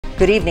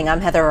Good evening, I'm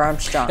Heather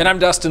Armstrong. And I'm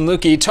Dustin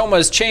Lukey.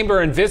 Tomah's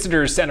Chamber and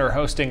Visitors Center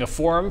hosting a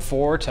forum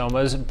for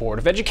Tomah's Board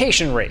of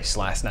Education race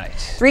last night.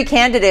 3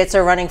 candidates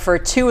are running for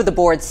 2 of the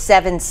board's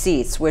 7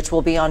 seats, which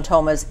will be on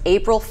Tomah's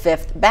April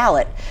 5th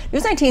ballot.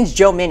 News 19's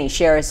Joe Minnie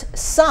shares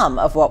some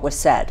of what was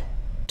said.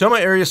 Tomah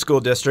Area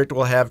School District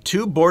will have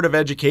 2 Board of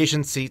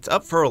Education seats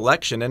up for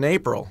election in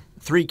April.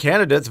 3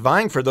 candidates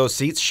vying for those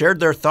seats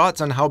shared their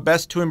thoughts on how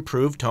best to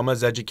improve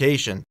Tomah's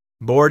education.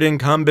 Board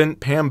incumbent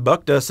Pam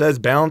Bukta says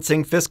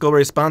balancing fiscal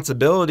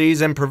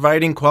responsibilities and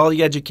providing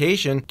quality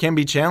education can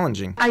be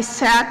challenging. I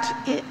sat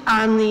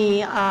on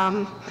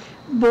the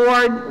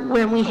board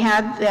when we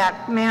had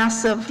that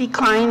massive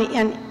decline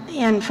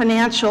in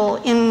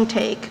financial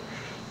intake,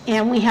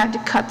 and we had to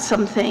cut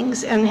some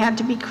things and had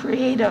to be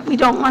creative. We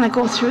don't want to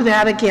go through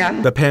that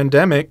again. The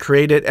pandemic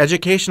created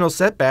educational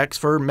setbacks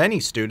for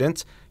many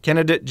students.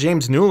 Candidate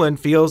James Newland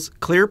feels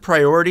clear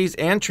priorities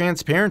and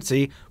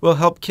transparency will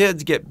help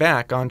kids get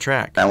back on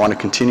track. I want to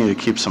continue to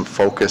keep some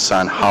focus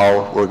on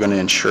how we're going to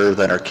ensure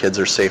that our kids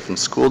are safe in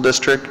school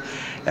district,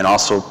 and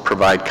also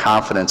provide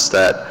confidence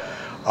that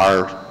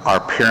our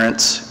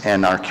parents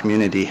and our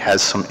community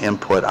has some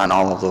input on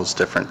all of those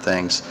different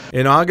things.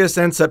 In August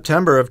and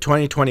September of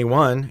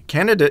 2021,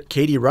 candidate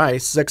Katie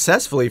Rice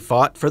successfully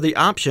fought for the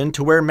option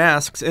to wear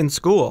masks in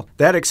school.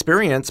 That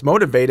experience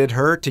motivated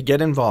her to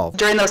get involved.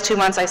 During those 2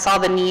 months, I saw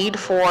the need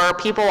for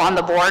people on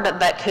the board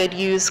that could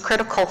use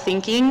critical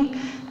thinking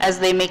as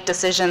they make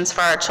decisions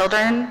for our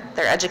children,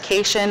 their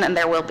education, and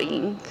their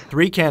well-being.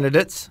 3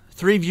 candidates,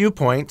 3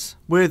 viewpoints,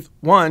 with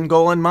one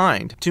goal in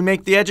mind: to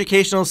make the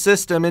educational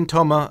system in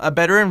Tomah a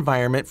better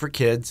environment for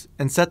kids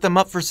and set them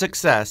up for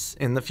success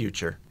in the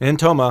future. In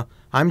Tomah,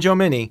 I'm Joe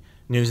Minnie,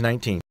 News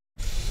 19.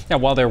 Now,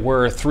 while there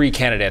were 3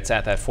 candidates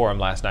at that forum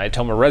last night,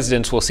 Tomah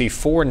residents will see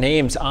 4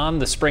 names on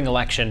the spring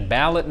election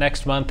ballot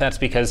next month. That's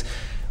because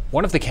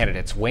one of the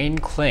candidates, Wayne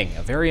Kling,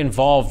 a very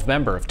involved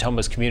member of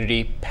Tomah's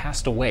community,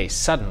 passed away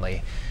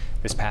suddenly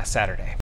this past Saturday.